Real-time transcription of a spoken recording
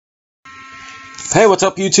Hey, what's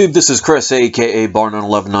up, YouTube? This is Chris, aka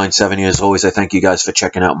Barnon1197. As always, I thank you guys for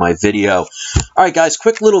checking out my video. All right, guys,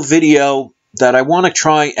 quick little video that I want to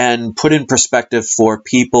try and put in perspective for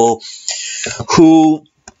people who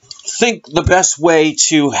think the best way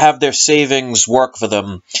to have their savings work for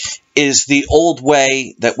them is the old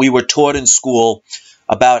way that we were taught in school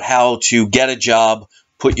about how to get a job,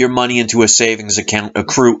 put your money into a savings account,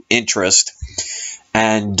 accrue interest,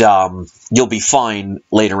 and you'll be fine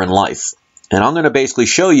later in life. And I'm going to basically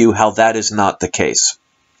show you how that is not the case.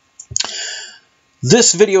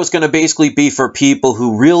 This video is going to basically be for people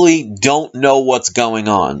who really don't know what's going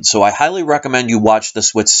on. So I highly recommend you watch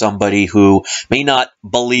this with somebody who may not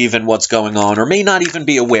believe in what's going on or may not even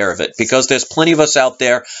be aware of it, because there's plenty of us out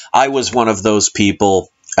there. I was one of those people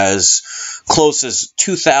as close as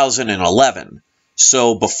 2011.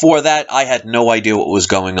 So before that, I had no idea what was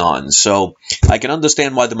going on. So I can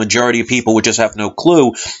understand why the majority of people would just have no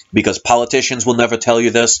clue, because politicians will never tell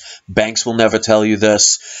you this, banks will never tell you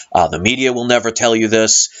this, the media will never tell you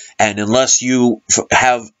this, and unless you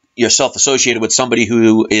have yourself associated with somebody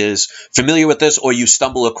who is familiar with this or you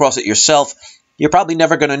stumble across it yourself, you're probably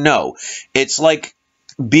never going to know. It's like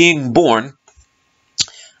being born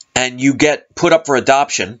and you get put up for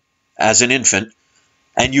adoption as an infant,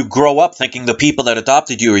 and you grow up thinking the people that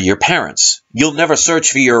adopted you are your parents. You'll never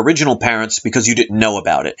search for your original parents because you didn't know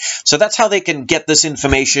about it. So that's how they can get this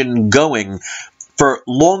information going for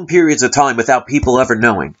long periods of time without people ever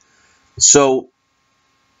knowing. So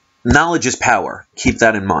knowledge is power. Keep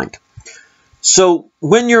that in mind. So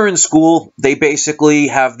when you're in school, they basically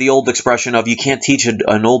have the old expression of you can't teach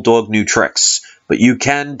an old dog new tricks, but you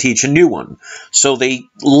can teach a new one. So they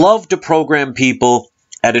love to program people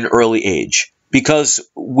at an early age, because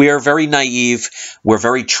we're very naive, we're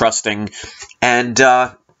very trusting, and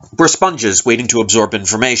we're sponges waiting to absorb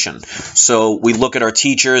information. So we look at our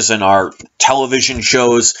teachers and our television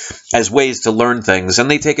shows as ways to learn things, and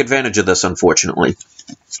they take advantage of this, unfortunately.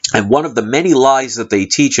 And one of the many lies that they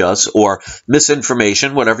teach us, or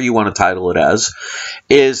misinformation, whatever you want to title it as,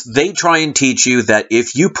 is they try and teach you that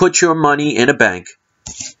if you put your money in a bank,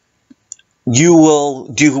 you will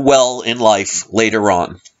do well in life later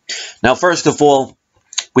on. Now, first of all,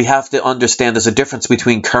 we have to understand there's a difference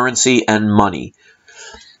between currency and money.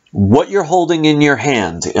 What you're holding in your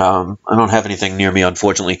hand, I don't have anything near me,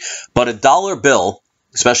 unfortunately, but a dollar bill,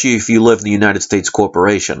 especially if you live in the United States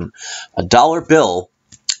corporation, a dollar bill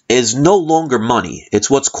is no longer money. It's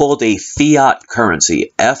what's called a fiat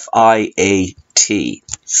currency, F-I-A-T,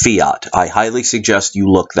 fiat. I highly suggest you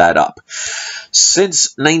look that up.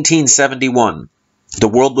 Since 1971, the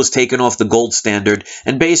world was taken off the gold standard,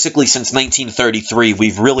 and basically since 1933,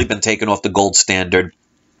 we've really been taken off the gold standard.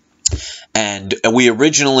 And we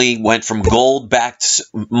originally went from gold-backed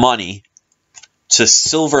money to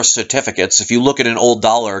silver certificates. If you look at an old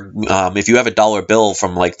dollar, if you have a dollar bill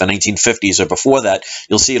from like the 1950s or before that,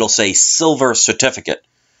 you'll see it'll say silver certificate,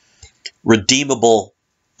 redeemable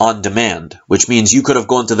on demand, which means you could have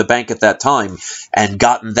gone to the bank at that time and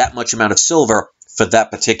gotten that much amount of silver for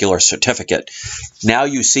that particular certificate. Now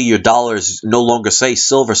you see your dollars no longer say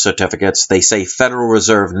silver certificates, they say Federal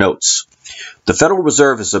Reserve notes. The Federal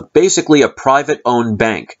Reserve is basically a private-owned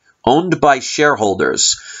bank, owned by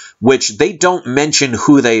shareholders, which they don't mention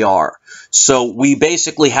who they are. So we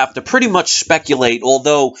basically have to pretty much speculate,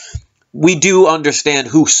 although we do understand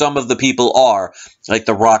who some of the people are, like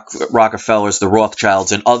the Rockefellers, the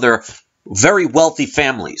Rothschilds, and other very wealthy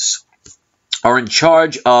families are in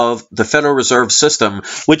charge of the Federal Reserve System,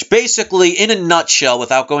 which basically, in a nutshell,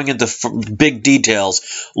 without going into big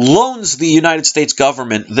details, loans the United States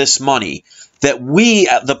government this money that we,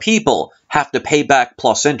 the people, have to pay back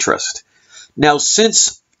plus interest. Now,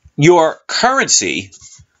 since your currency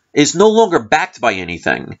is no longer backed by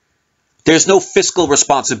anything, there's no fiscal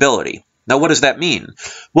responsibility. Now, what does that mean?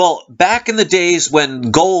 Well, back in the days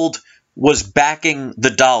when gold was backing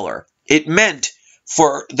the dollar, it meant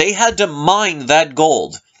they had to mine that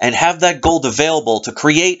gold and have that gold available to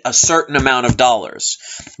create a certain amount of dollars,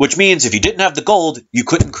 which means if you didn't have the gold, you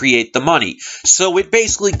couldn't create the money. So it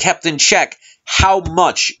basically kept in check how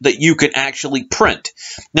much that you could actually print.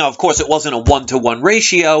 Now, of course, it wasn't a one-to-one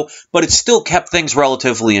ratio, but it still kept things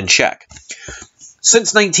relatively in check.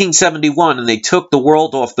 Since 1971, and they took the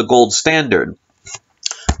world off the gold standard,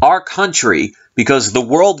 our country, because the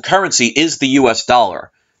world currency is the U.S. dollar,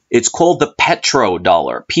 it's called the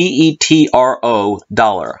petrodollar, P-E-T-R-O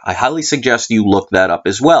dollar. I highly suggest you look that up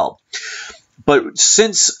as well. But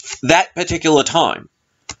since that particular time,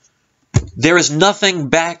 there is nothing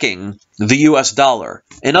backing the U.S. dollar.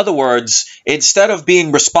 In other words, instead of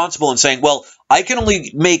being responsible and saying, well, I can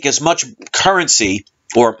only make as much currency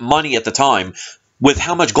or money at the time with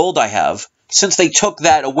how much gold I have, since they took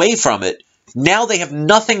that away from it, now they have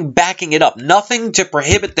nothing backing it up, nothing to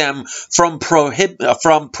prohibit them from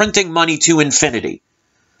printing money to infinity.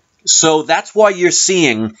 So that's why you're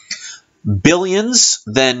seeing billions,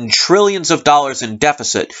 then trillions of dollars in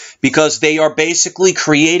deficit, because they are basically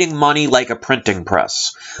creating money like a printing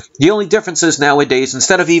press. The only difference is nowadays,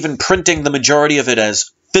 instead of even printing the majority of it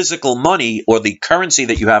as physical money or the currency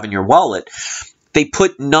that you have in your wallet, they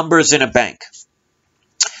put numbers in a bank.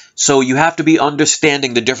 So you have to be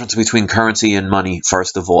understanding the difference between currency and money,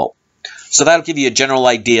 first of all. So that'll give you a general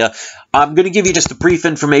idea. I'm going to give you just a brief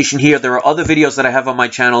information here. There are other videos that I have on my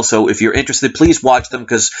channel, so if you're interested, please watch them,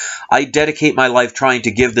 because I dedicate my life trying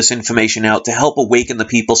to give this information out to help awaken the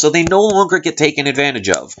people so they no longer get taken advantage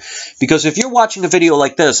of. Because if you're watching a video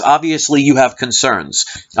like this, obviously you have concerns.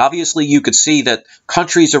 Obviously you could see that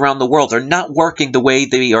countries around the world are not working the way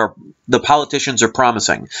the politicians are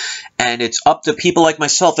promising. And it's up to people like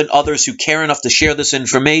myself and others who care enough to share this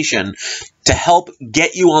information to help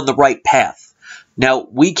get you on the right path. Now,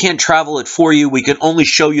 we can't travel it for you. We can only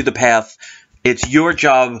show you the path. It's your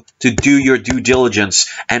job to do your due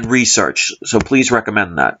diligence and research. So please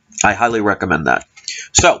recommend that. I highly recommend that.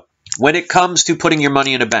 So when it comes to putting your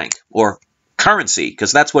money in a bank, or currency,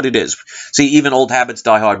 because that's what it is. See, even old habits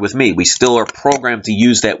die hard with me. We still are programmed to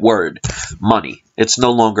use that word, money. It's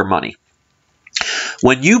no longer money.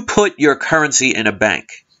 When you put your currency in a bank,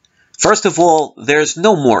 first of all, there's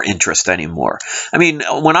no more interest anymore. I mean,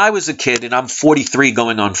 when I was a kid, and I'm 43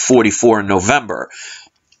 going on 44 in November,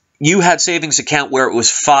 you had savings account where it was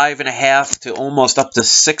 5.5% to almost up to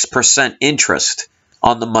 6% interest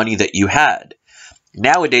on the money that you had.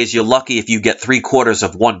 Nowadays, you're lucky if you get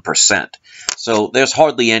 0.75%. So there's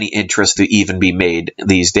hardly any interest to even be made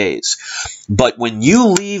these days. But when you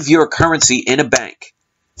leave your currency in a bank,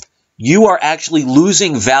 you are actually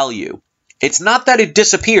losing value. It's not that it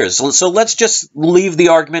disappears. So let's just leave the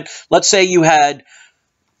argument. Let's say you had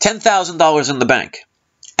 $10,000 in the bank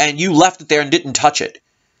and you left it there and didn't touch it.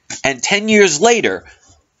 And 10 years later,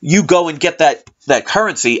 you go and get that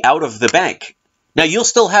currency out of the bank. Now, you'll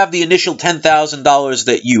still have the initial $10,000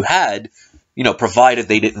 that you had, you know, provided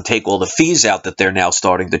they didn't take all the fees out that they're now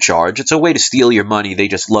starting to charge. It's a way to steal your money. They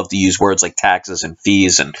just love to use words like taxes and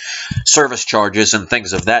fees and service charges and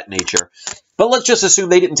things of that nature. But let's just assume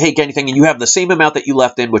they didn't take anything and you have the same amount that you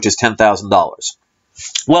left in, which is $10,000.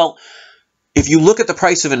 Well, if you look at the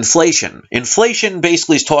price of inflation, inflation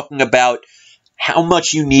basically is talking about how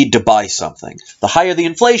much you need to buy something. The higher the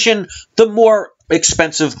inflation, the more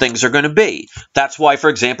expensive things are going to be. That's why, for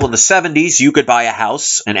example, in the 70s, you could buy a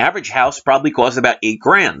house. An average house probably cost about $8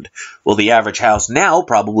 grand. Well, the average house now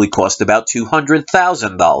probably costs about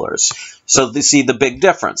 $200,000. So you see the big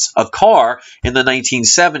difference. A car in the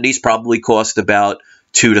 1970s probably cost about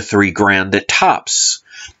 $2 to $3 grand at tops.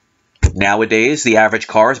 Nowadays, the average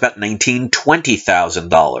car is about $19,000 to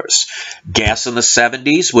 $20,000. Gas in the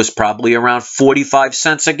 70s was probably around 45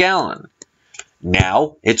 cents a gallon.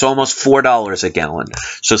 Now, it's almost $4 a gallon.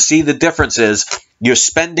 So see, the difference is you're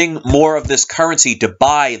spending more of this currency to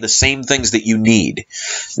buy the same things that you need.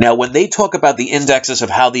 Now, when they talk about the indexes of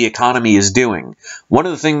how the economy is doing,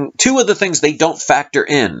 two of the things they don't factor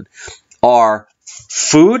in are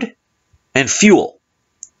food and fuel.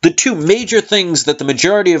 The two major things that the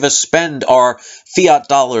majority of us spend our fiat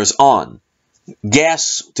dollars on.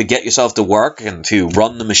 Gas to get yourself to work and to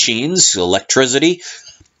run the machines, electricity,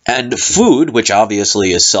 and food, which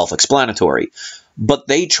obviously is self-explanatory. But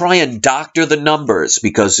they try and doctor the numbers,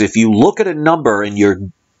 because if you look at a number and you're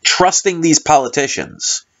trusting these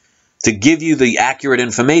politicians to give you the accurate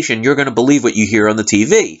information, you're going to believe what you hear on the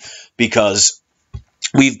TV, because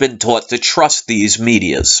we've been taught to trust these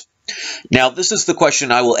medias. Now, this is the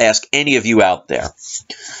question I will ask any of you out there.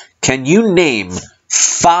 Can you name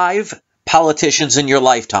 5 politicians in your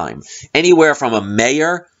lifetime, anywhere from a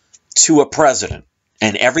mayor to a president,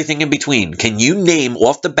 and everything in between? Can you name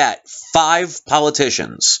off the bat 5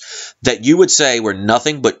 politicians that you would say were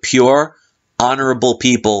nothing but pure, honorable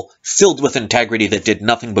people filled with integrity that did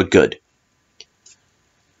nothing but good?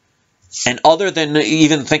 And other than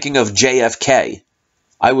even thinking of JFK,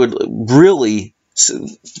 I would really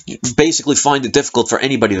basically find it difficult for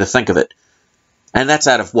anybody to think of it. And that's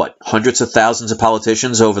out of what? Hundreds of thousands of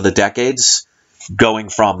politicians over the decades, going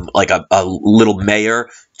from like a little mayor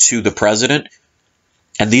to the president.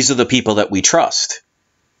 And these are the people that we trust.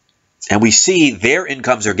 And we see their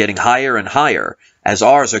incomes are getting higher and higher as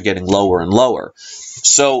ours are getting lower and lower.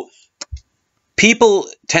 So people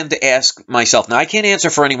tend to ask myself, now I can't answer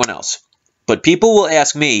for anyone else, but people will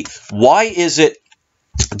ask me, why is it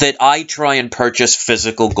that I try and purchase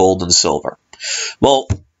physical gold and silver? Well,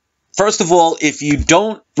 First of all, if you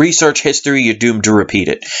don't research history, you're doomed to repeat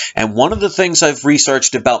it. And one of the things I've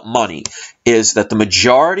researched about money is that the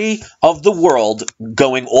majority of the world,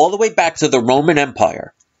 going all the way back to the Roman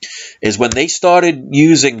Empire, is when they started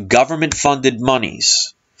using government-funded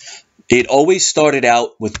monies. It always started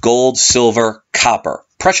out with gold, silver, copper,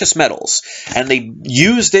 precious metals, and they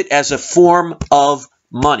used it as a form of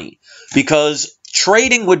money because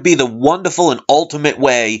trading would be the wonderful and ultimate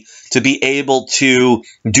way to be able to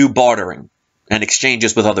do bartering and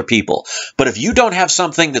exchanges with other people. But if you don't have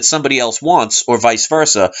something that somebody else wants, or vice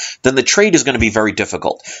versa, then the trade is going to be very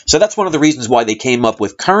difficult. So that's one of the reasons why they came up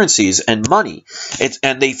with currencies and money.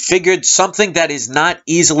 And they figured something that is not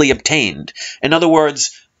easily obtained. In other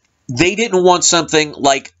words, they didn't want something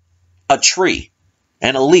like a tree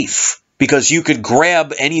and a leaf, because you could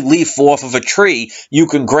grab any leaf off of a tree, you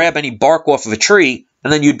can grab any bark off of a tree,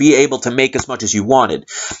 and then you'd be able to make as much as you wanted.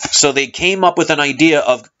 So they came up with an idea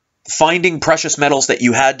of finding precious metals that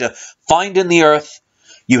you had to find in the earth,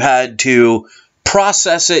 you had to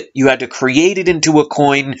process it, you had to create it into a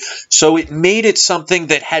coin, so it made it something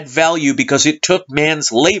that had value because it took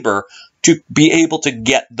man's labor to be able to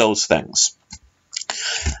get those things.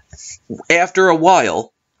 After a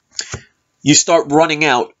while, you start running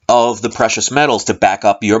out of the precious metals to back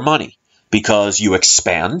up your money because you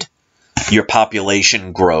expand, your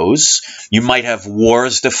population grows, you might have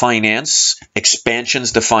wars to finance,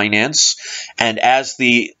 expansions to finance, and as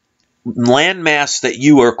the landmass that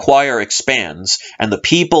you acquire expands and the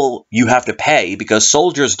people you have to pay, because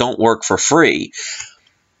soldiers don't work for free,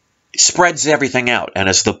 spreads everything out. And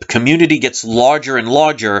as the community gets larger and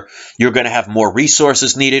larger, you're going to have more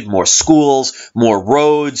resources needed, more schools, more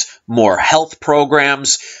roads, more health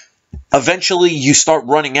programs. Eventually, you start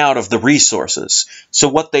running out of the resources. So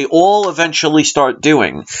what they all eventually start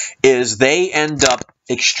doing is they end up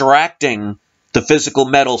extracting the physical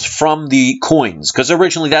metals from the coins, because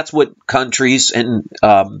originally that's what countries and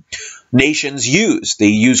nations use. They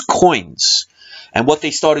use coins. And what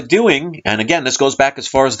they started doing, and again, this goes back as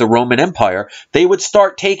far as the Roman Empire, they would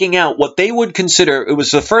start taking out what they would consider, it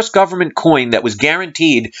was the first government coin that was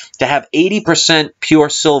guaranteed to have 80% pure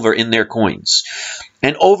silver in their coins.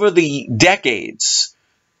 And over the decades,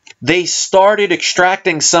 they started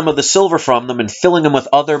extracting some of the silver from them and filling them with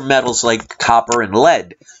other metals like copper and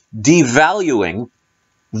lead, devaluing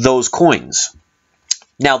those coins.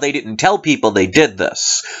 Now, they didn't tell people they did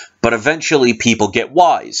this, but eventually people get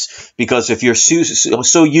wise, because if you're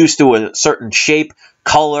so used to a certain shape,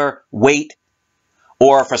 color, weight,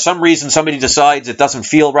 or for some reason somebody decides it doesn't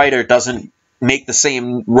feel right or it doesn't make the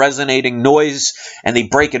same resonating noise and they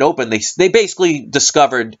break it open, they basically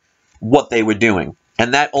discovered what they were doing.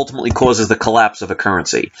 And that ultimately causes the collapse of a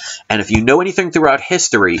currency. And if you know anything throughout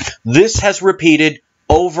history, this has repeated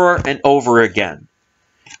over and over again.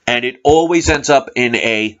 And it always ends up in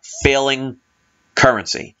a failing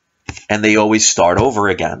currency. And they always start over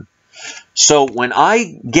again. So when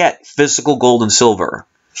I get physical gold and silver,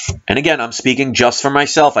 and again, I'm speaking just for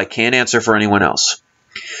myself, I can't answer for anyone else.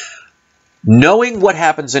 Knowing what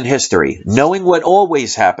happens in history, knowing what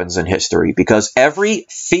always happens in history, because every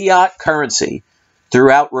fiat currency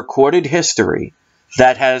throughout recorded history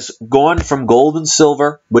that has gone from gold and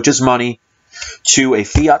silver, which is money, to a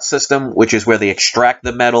fiat system, which is where they extract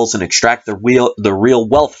the metals and extract the real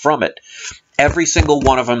wealth from it, every single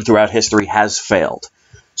one of them throughout history has failed.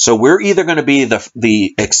 So we're either going to be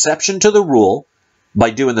the exception to the rule by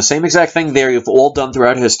doing the same exact thing they've all done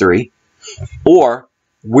throughout history, or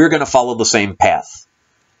we're going to follow the same path.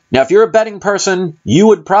 Now, if you're a betting person, you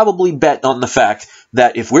would probably bet on the fact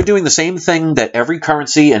that if we're doing the same thing that every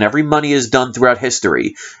currency and every money has done throughout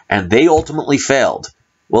history, and they ultimately failed,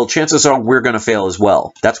 well, chances are we're going to fail as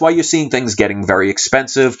well. That's why you're seeing things getting very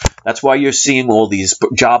expensive. That's why you're seeing all these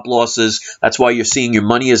job losses. That's why you're seeing your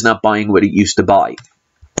money is not buying what it used to buy.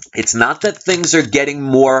 It's not that things are getting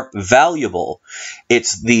more valuable.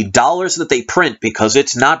 It's the dollars that they print, because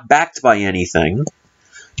it's not backed by anything.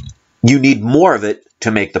 You need more of it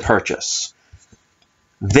to make the purchase.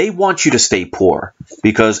 They want you to stay poor,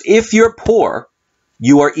 because if you're poor,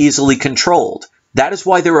 you are easily controlled. That is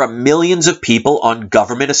why there are millions of people on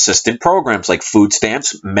government-assisted programs like food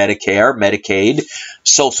stamps, Medicare, Medicaid,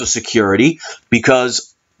 Social Security,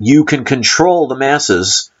 because you can control the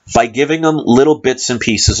masses by giving them little bits and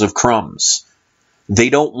pieces of crumbs. They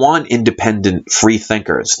don't want independent free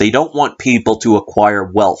thinkers. They don't want people to acquire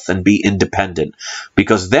wealth and be independent,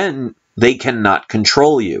 because then they cannot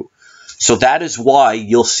control you. So that is why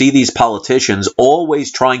you'll see these politicians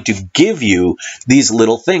always trying to give you these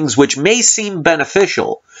little things, which may seem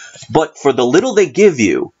beneficial, but for the little they give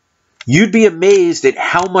you, you'd be amazed at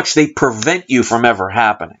how much they prevent you from ever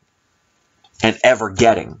happening. and ever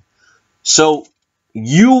getting. So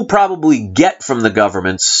you probably get from the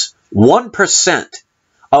governments 1%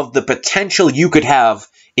 of the potential you could have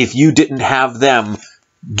if you didn't have them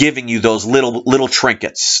giving you those little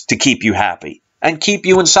trinkets to keep you happy and keep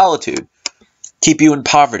you in solitude, keep you in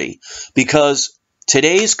poverty. Because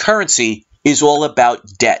today's currency is all about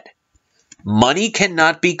debt. Money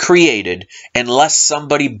cannot be created unless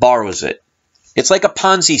somebody borrows it. It's like a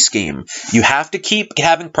Ponzi scheme. You have to keep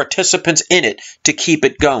having participants in it to keep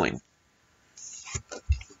it going.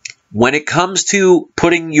 When it comes to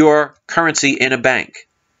putting your currency in a bank,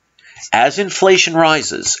 as inflation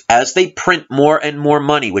rises, as they print more and more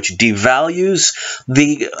money, which devalues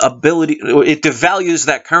it devalues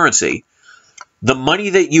that currency, the money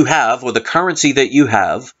that you have, or the currency that you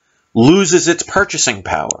have, loses its purchasing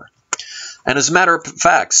power. And as a matter of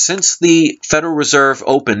fact, since the Federal Reserve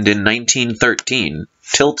opened in 1913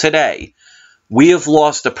 till today, we have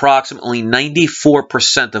lost approximately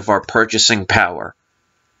 94% of our purchasing power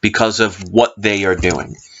because of what they are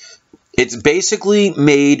doing. It's basically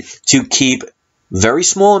made to keep very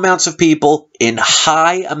small amounts of people in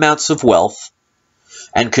high amounts of wealth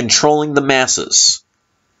and controlling the masses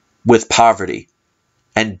with poverty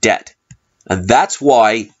and debt. And that's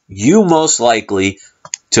why you most likely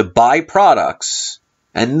to buy products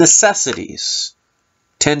and necessities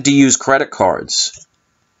tend to use credit cards,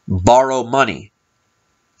 borrow money,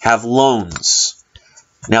 have loans.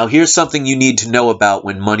 Now, here's something you need to know about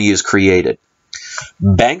when money is created.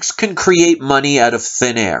 Banks can create money out of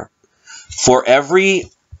thin air. For every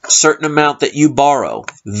certain amount that you borrow,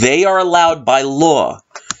 they are allowed by law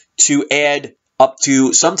to add up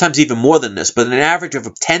to sometimes even more than this, but an average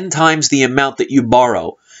of 10 times the amount that you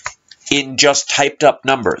borrow in just typed up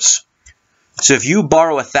numbers. So if you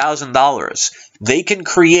borrow $1,000, they can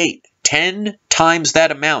create 10 times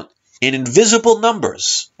that amount in invisible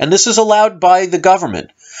numbers. And this is allowed by the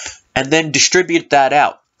government, and then distribute that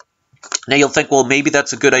out. Now you'll think, well, maybe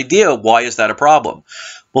that's a good idea. Why is that a problem?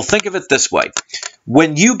 Well, think of it this way.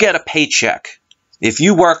 When you get a paycheck, if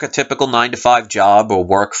you work a typical 9-to-5 job or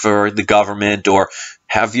work for the government or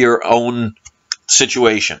have your own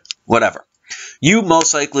situation, whatever, you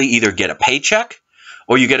most likely either get a paycheck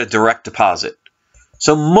or you get a direct deposit.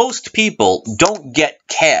 So most people don't get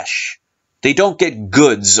cash. They don't get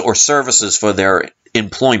goods or services for their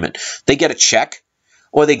employment. They get a check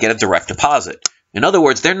or they get a direct deposit. In other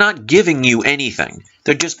words, they're not giving you anything.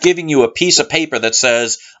 They're just giving you a piece of paper that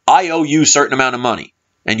says, I owe you a certain amount of money.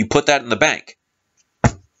 And you put that in the bank.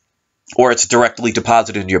 Or it's directly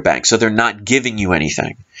deposited into your bank. So they're not giving you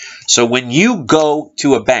anything. So when you go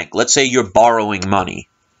to a bank, let's say you're borrowing money,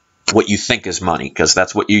 what you think is money, because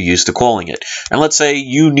that's what you're used to calling it. And let's say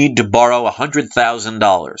you need to borrow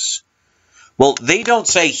 $100,000. Well, they don't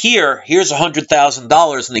say, here's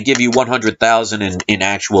 $100,000, and they give you $100,000 in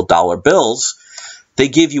actual dollar bills. They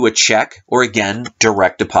give you a check or, again,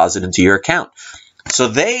 direct deposit into your account. So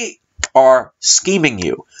they are scheming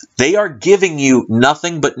you. They are giving you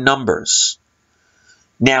nothing but numbers.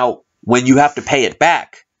 Now, when you have to pay it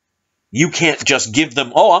back, you can't just give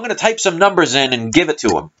them, oh, I'm going to type some numbers in and give it to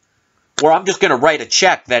them. Or I'm just going to write a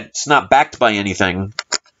check that's not backed by anything.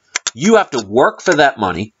 You have to work for that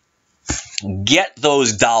money, get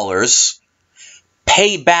those dollars,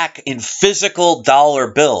 pay back in physical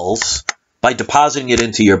dollar bills by depositing it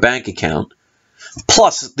into your bank account,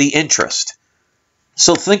 plus the interest.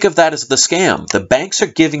 So think of that as the scam. The banks are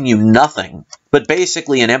giving you nothing, but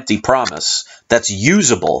basically an empty promise that's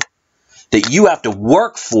usable, that you have to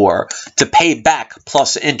work for to pay back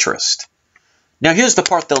plus interest. Now, here's the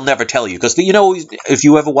part they'll never tell you, because, you know, if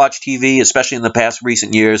you ever watch TV, especially in the past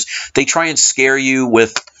recent years, they try and scare you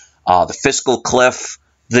with the fiscal cliff,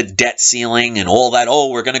 the debt ceiling, and all that. Oh,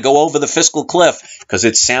 we're going to go over the fiscal cliff, because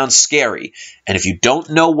it sounds scary. And if you don't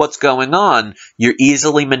know what's going on, you're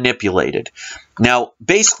easily manipulated. Now,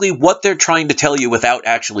 basically, what they're trying to tell you without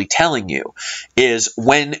actually telling you is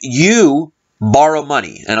when you borrow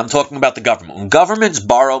money, and I'm talking about the government, when governments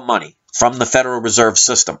borrow money from the Federal Reserve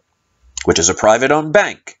System, which is a private-owned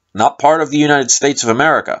bank, not part of the United States of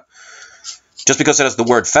America. Just because it has the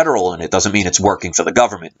word federal in it doesn't mean it's working for the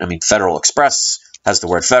government. I mean, Federal Express has the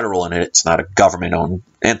word federal in it. It's not a government-owned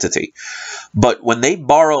entity. But when they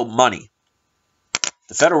borrow money,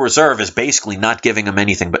 the Federal Reserve is basically not giving them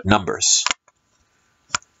anything but numbers.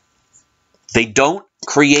 They don't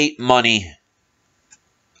create money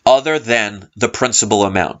other than the principal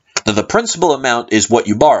amount. Now, the principal amount is what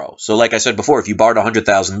you borrow. So like I said before, if you borrowed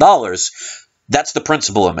 $100,000, that's the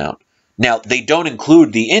principal amount. Now, they don't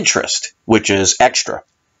include the interest, which is extra.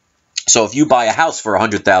 So if you buy a house for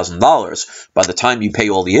 $100,000, by the time you pay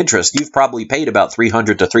all the interest, you've probably paid about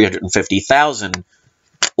 $300,000 to $350,000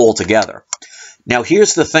 altogether. Now,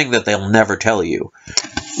 here's the thing that they'll never tell you.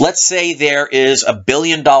 Let's say there is $1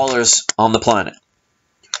 billion on the planet.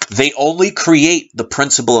 They only create the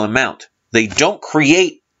principal amount. They don't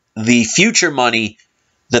create the future money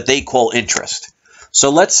that they call interest. So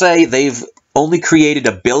let's say they've only created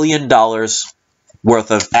 $1 billion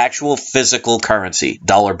worth of actual physical currency,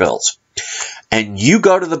 dollar bills. And you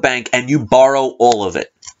go to the bank and you borrow all of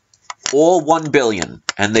it, all $1 billion.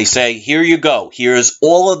 And they say, here you go. Here's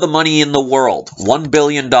all of the money in the world, $1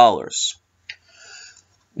 billion.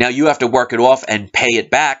 Now you have to work it off and pay it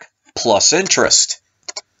back plus interest.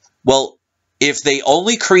 Well, if they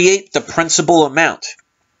only create the principal amount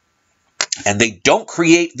and they don't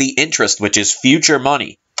create the interest, which is future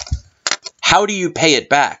money, how do you pay it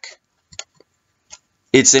back?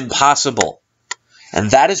 It's impossible.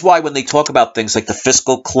 And that is why when they talk about things like the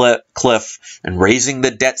fiscal cliff and raising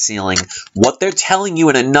the debt ceiling, what they're telling you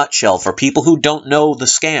in a nutshell for people who don't know the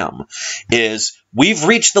scam is we've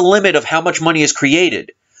reached the limit of how much money is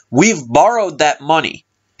created. We've borrowed that money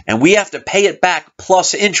and we have to pay it back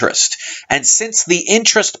plus interest. And since the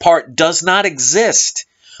interest part does not exist,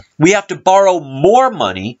 we have to borrow more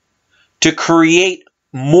money to create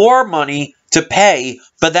more money to pay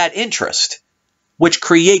for that interest, which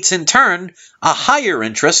creates, in turn, a higher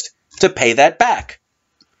interest to pay that back.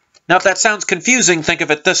 Now, if that sounds confusing, think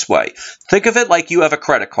of it this way. Think of it like you have a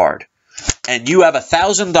credit card, and you have a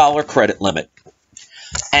 $1,000 credit limit.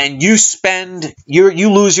 And you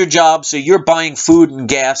lose your job, so you're buying food and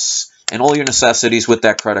gas and all your necessities with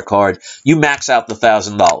that credit card. You max out the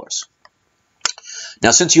 $1,000.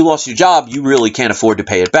 Now, since you lost your job, you really can't afford to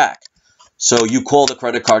pay it back. So you call the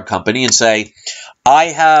credit card company and say, I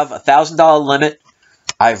have a $1,000 limit.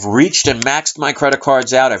 I've reached and maxed my credit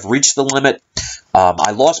cards out. I've reached the limit.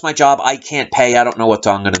 I lost my job. I can't pay. I don't know what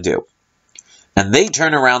I'm going to do. And they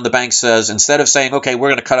turn around, the bank says, instead of saying, okay, we're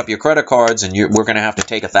going to cut up your credit cards and we're going to have to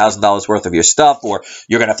take $1,000 worth of your stuff, or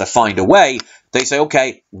you're going to have to find a way, they say,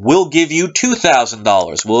 okay, we'll give you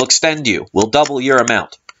 $2,000. We'll extend you. We'll double your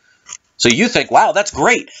amount. So you think, wow, that's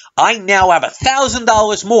great. I now have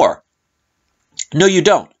 $1,000 more. No, you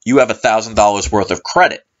don't. You have $1,000 worth of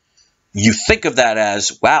credit. You think of that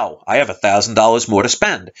as, wow, I have $1,000 more to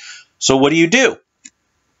spend. So what do?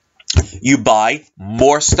 You buy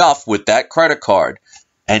more stuff with that credit card.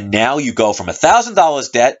 And now you go from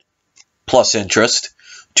 $1,000 debt plus interest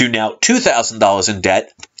to now $2,000 in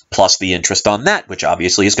debt plus the interest on that, which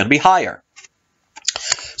obviously is going to be higher.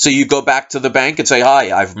 So you go back to the bank and say,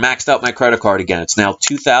 hi, I've maxed out my credit card again. It's now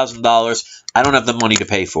 $2,000. I don't have the money to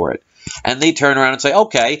pay for it. And they turn around and say,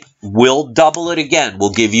 okay, we'll double it again.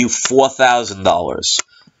 We'll give you $4,000.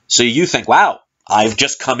 So you think, wow, I've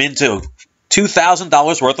just come into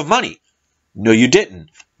 $2,000 worth of money. No, you didn't.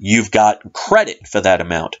 You've got credit for that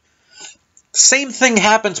amount. Same thing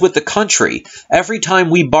happens with the country. Every time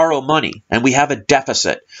we borrow money and we have a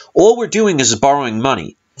deficit, all we're doing is borrowing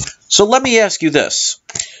money. So let me ask you this.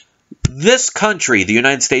 This country, the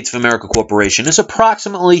United States of America Corporation, is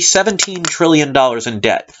approximately $17 trillion in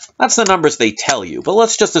debt. That's the numbers they tell you, but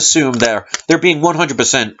let's just assume they're being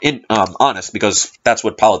 100% honest, because that's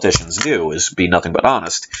what politicians do, is be nothing but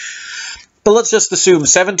honest. But let's just assume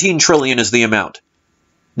 $17 trillion is the amount.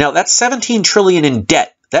 Now, that's $17 trillion in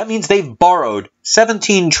debt. That means they've borrowed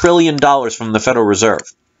 $17 trillion from the Federal Reserve.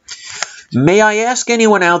 May I ask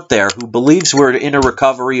anyone out there who believes we're in a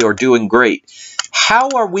recovery or doing great, how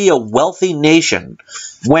are we a wealthy nation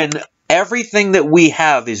when everything that we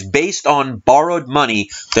have is based on borrowed money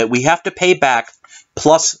that we have to pay back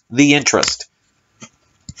plus the interest?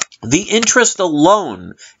 The interest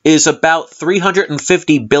alone is about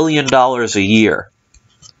 $350 billion a year.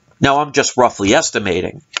 Now, I'm just roughly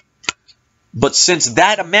estimating. But since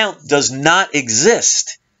that amount does not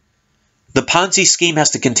exist, the Ponzi scheme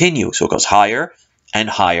has to continue. So it goes higher and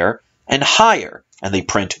higher and higher. And they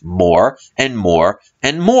print more and more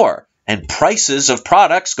and more. And prices of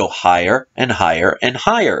products go higher and higher and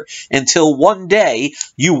higher. Until one day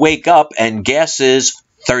you wake up and gas is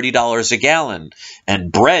 $30 a gallon.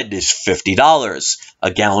 And bread is $50.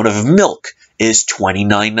 A gallon of milk is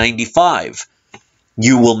 $29.95.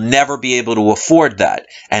 You will never be able to afford that.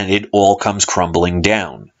 And it all comes crumbling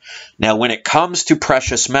down. Now, when it comes to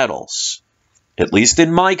precious metals, at least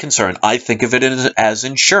in my concern, I think of it as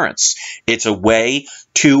insurance. It's a way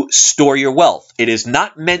to store your wealth. It is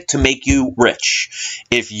not meant to make you rich.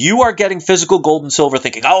 If you are getting physical gold and silver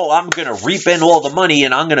thinking, oh, I'm going to reap in all the money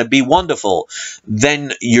and I'm going to be wonderful,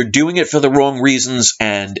 then you're doing it for the wrong reasons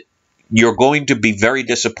and you're going to be very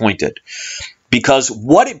disappointed. Because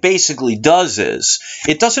what it basically does is,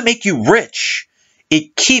 it doesn't make you rich.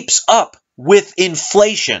 It keeps up with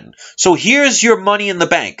inflation. So here's your money in the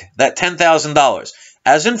bank, that $10,000.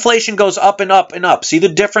 As inflation goes up and up and up, see the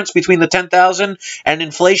difference between the $10,000 and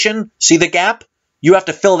inflation? See the gap? You have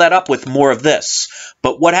to fill that up with more of this.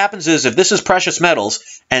 But what happens is, if this is precious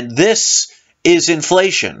metals and this is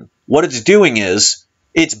inflation, what it's doing is,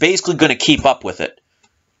 it's basically going to keep up with it.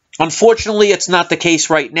 Unfortunately, it's not the case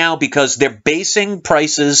right now because they're basing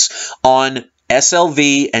prices on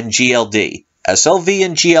SLV and GLD. SLV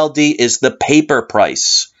and GLD is the paper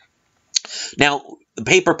price. Now, the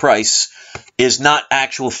paper price is not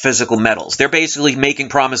actual physical metals. They're basically making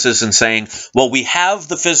promises and saying, well, we have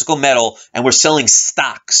the physical metal and we're selling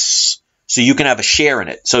stocks so you can have a share in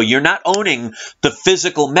it. So you're not owning the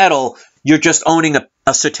physical metal, you're just owning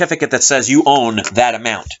a certificate that says you own that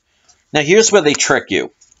amount. Now, here's where they trick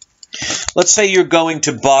you. Let's say you're going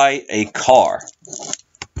to buy a car,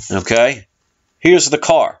 okay? Here's the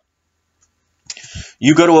car.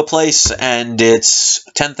 You go to a place and it's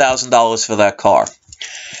 $10,000 for that car.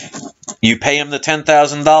 You pay them the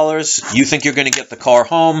 $10,000, you think you're going to get the car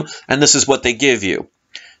home, and this is what they give you.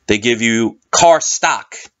 They give you car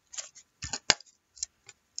stock.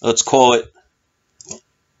 Let's call it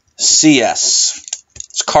CS.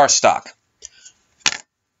 It's car stock.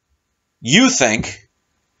 You think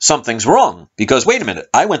something's wrong because, wait a minute,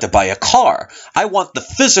 I went to buy a car. I want the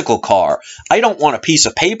physical car. I don't want a piece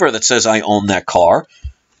of paper that says I own that car.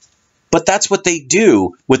 But that's what they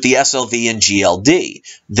do with the SLV and GLD.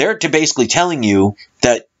 They're basically telling you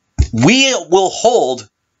that we will hold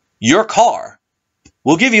your car.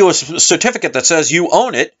 We'll give you a certificate that says you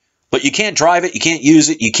own it, but you can't drive it, you can't use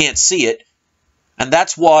it, you can't see it. And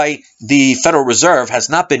that's why the Federal Reserve has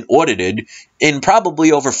not been audited in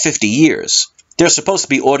probably over 50 years. They're supposed to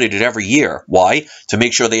be audited every year. Why? To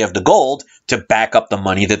make sure they have the gold to back up the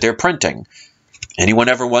money that they're printing. Anyone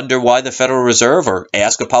ever wonder why the Federal Reserve, or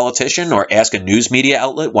ask a politician or ask a news media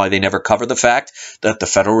outlet why they never cover the fact that the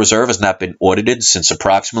Federal Reserve has not been audited since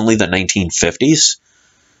approximately the 1950s?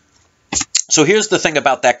 So here's the thing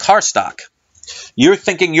about that car stock. You're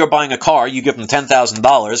thinking you're buying a car, you give them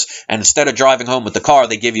 $10,000, and instead of driving home with the car,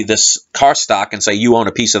 they give you this car stock and say you own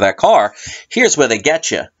a piece of that car. Here's where they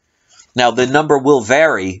get you. Now, the number will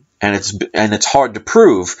vary, and it's hard to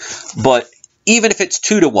prove, but even if it's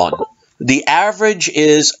 2 to 1, the average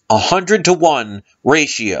is 100 to 1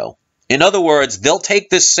 ratio. In other words, they'll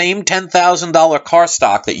take this same $10,000 car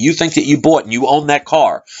stock that you think that you bought and you own that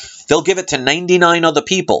car. They'll give it to 99 other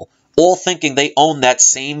people, all thinking they own that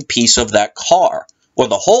same piece of that car or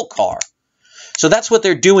the whole car. So that's what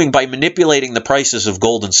they're doing by manipulating the prices of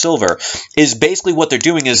gold and silver. Is basically what they're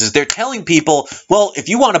doing is they're telling people, well, if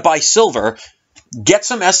you want to buy silver, get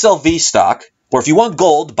some SLV stock. Or if you want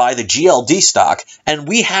gold, buy the GLD stock, and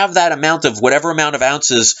we have that amount of whatever amount of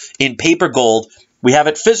ounces in paper gold. We have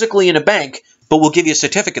it physically in a bank, but we'll give you a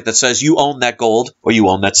certificate that says you own that gold or you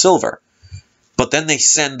own that silver. But then they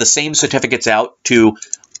send the same certificates out to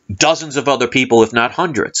dozens of other people, if not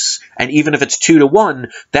hundreds. And even if it's 2 to 1,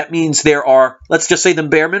 that means there are, let's just say the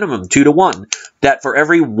bare minimum, 2 to 1, that for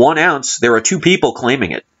every 1 ounce, there are 2 people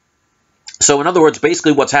claiming it. So in other words,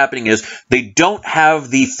 basically what's happening is they don't have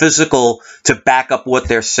the physical to back up what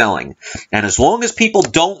they're selling. And as long as people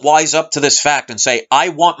don't wise up to this fact and say, I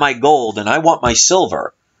want my gold and I want my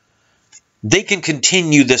silver, they can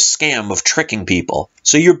continue this scam of tricking people.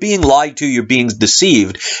 So you're being lied to, you're being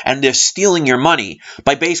deceived, and they're stealing your money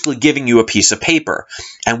by basically giving you a piece of paper.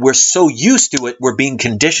 And we're so used to it, we're being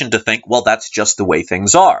conditioned to think, well, that's just the way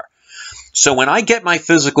things are. So when I get my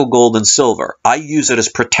physical gold and silver, I use it as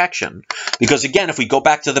protection. Because again, if we go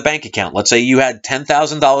back to the bank account, let's say you had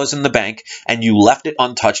 $10,000 in the bank and you left it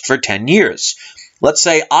untouched for 10 years. Let's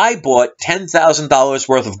say I bought $10,000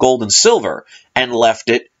 worth of gold and silver and left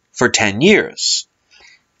it for 10 years.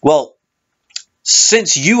 Well,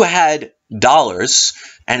 since you had dollars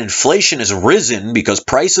and inflation has risen because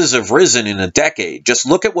prices have risen in a decade, just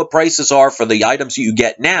look at what prices are for the items you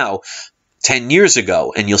get now 10 years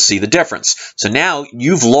ago, and you'll see the difference. So now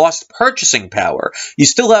you've lost purchasing power. You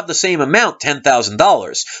still have the same amount,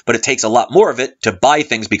 $10,000, but it takes a lot more of it to buy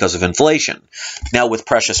things because of inflation. Now with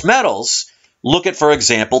precious metals, look at, for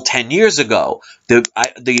example, 10 years ago.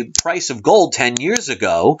 The price of gold 10 years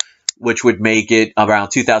ago, which would make it around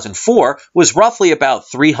 2004, was roughly about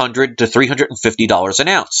 $300 to $350 an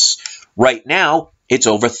ounce. Right now, it's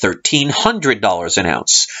over $1,300 an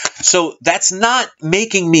ounce. So that's not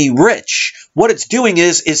making me rich. What it's doing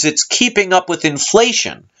is it's keeping up with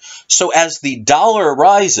inflation. So as the dollar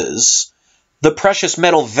rises, the precious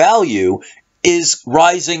metal value is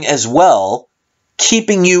rising as well,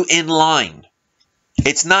 keeping you in line.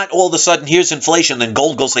 It's not all of a sudden, here's inflation, then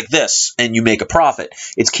gold goes like this, and you make a profit.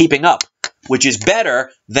 It's keeping up, which is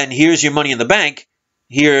better than here's your money in the bank,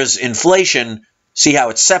 here's inflation, see how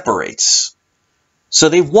it separates. So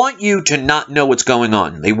they want you to not know what's going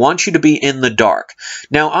on. They want you to be in the dark.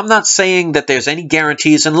 Now, I'm not saying that there's any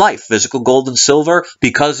guarantees in life. Physical gold and silver,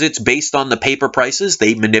 because it's based on the paper prices,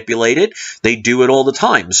 they manipulate it. They do it all the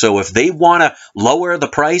time. So if they want to lower the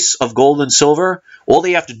price of gold and silver, all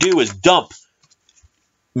they have to do is dump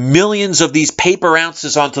millions of these paper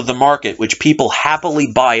ounces onto the market, which people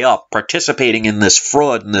happily buy up, participating in this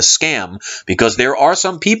fraud and this scam, because there are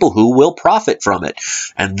some people who will profit from it.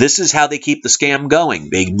 And this is how they keep the scam going.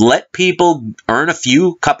 They let people earn a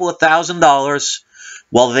couple of $1,000s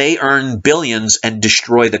while they earn billions and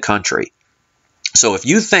destroy the country. So if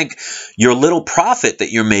you think your little profit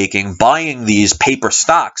that you're making buying these paper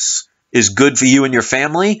stocks is good for you and your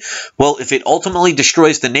family, well, if it ultimately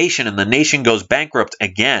destroys the nation and the nation goes bankrupt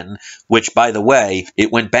again, which, by the way,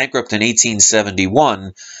 it went bankrupt in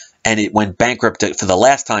 1871, and it went bankrupt for the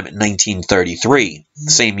last time in 1933,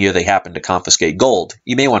 the same year they happened to confiscate gold.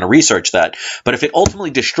 You may want to research that. But if it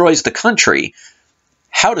ultimately destroys the country,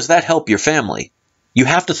 how does that help your family? You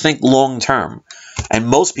have to think long term. And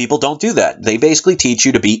most people don't do that. They basically teach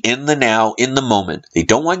you to be in the now, in the moment. They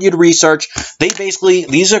don't want you to research.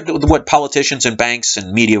 These are what politicians and banks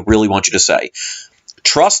and media really want you to say.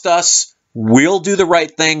 Trust us. We'll do the right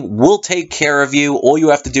thing. We'll take care of you. All you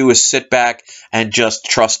have to do is sit back and just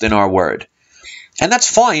trust in our word. And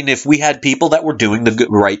that's fine if we had people that were doing the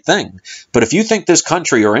right thing. But if you think this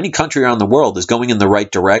country or any country around the world is going in the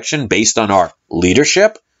right direction based on our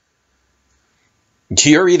leadership,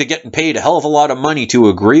 you're either getting paid a hell of a lot of money to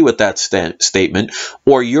agree with that statement,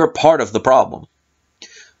 or you're part of the problem.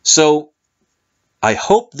 So I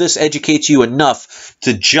hope this educates you enough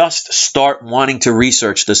to just start wanting to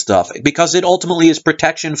research this stuff, because it ultimately is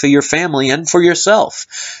protection for your family and for yourself.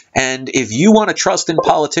 And if you want to trust in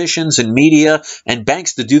politicians and media and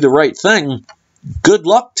banks to do the right thing, good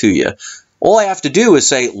luck to you. All I have to do is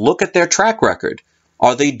say, look at their track record.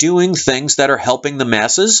 Are they doing things that are helping the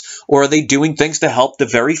masses, or are they doing things to help the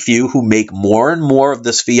very few who make more and more of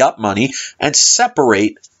this fiat money and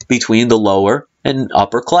separate between the lower and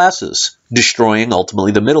upper classes, destroying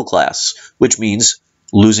ultimately the middle class, which means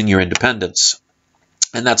losing your independence?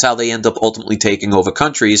 And that's how they end up ultimately taking over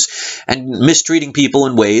countries and mistreating people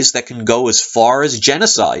in ways that can go as far as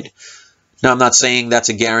genocide. Now, I'm not saying that's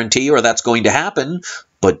a guarantee or that's going to happen,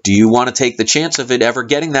 but do you want to take the chance of it ever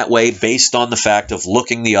getting that way based on the fact of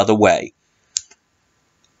looking the other way?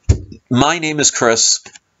 My name is Chris.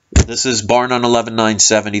 This is Barn on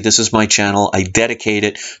 11970. This is my channel. I dedicate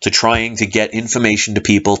it to trying to get information to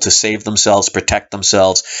people to save themselves, protect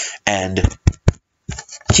themselves, and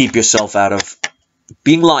keep yourself out of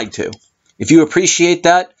being lied to. If you appreciate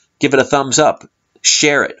that, give it a thumbs up.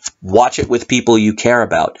 Share it. Watch it with people you care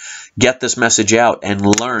about. Get this message out and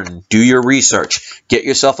learn. Do your research. Get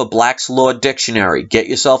yourself a Black's Law dictionary. Get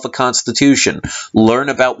yourself a constitution. Learn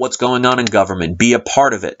about what's going on in government. Be a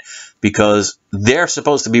part of it, because they're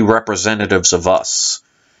supposed to be representatives of us.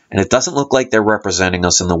 And it doesn't look like they're representing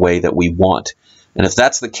us in the way that we want. And if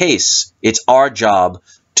that's the case, it's our job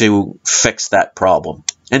to fix that problem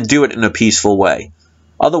and do it in a peaceful way.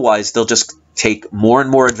 Otherwise, they'll just take more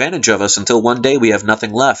and more advantage of us until one day we have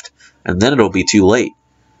nothing left, and then it'll be too late.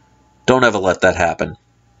 Don't ever let that happen.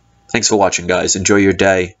 Thanks for watching, guys. Enjoy your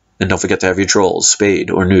day, and don't forget to have your trolls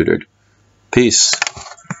spayed or neutered. Peace.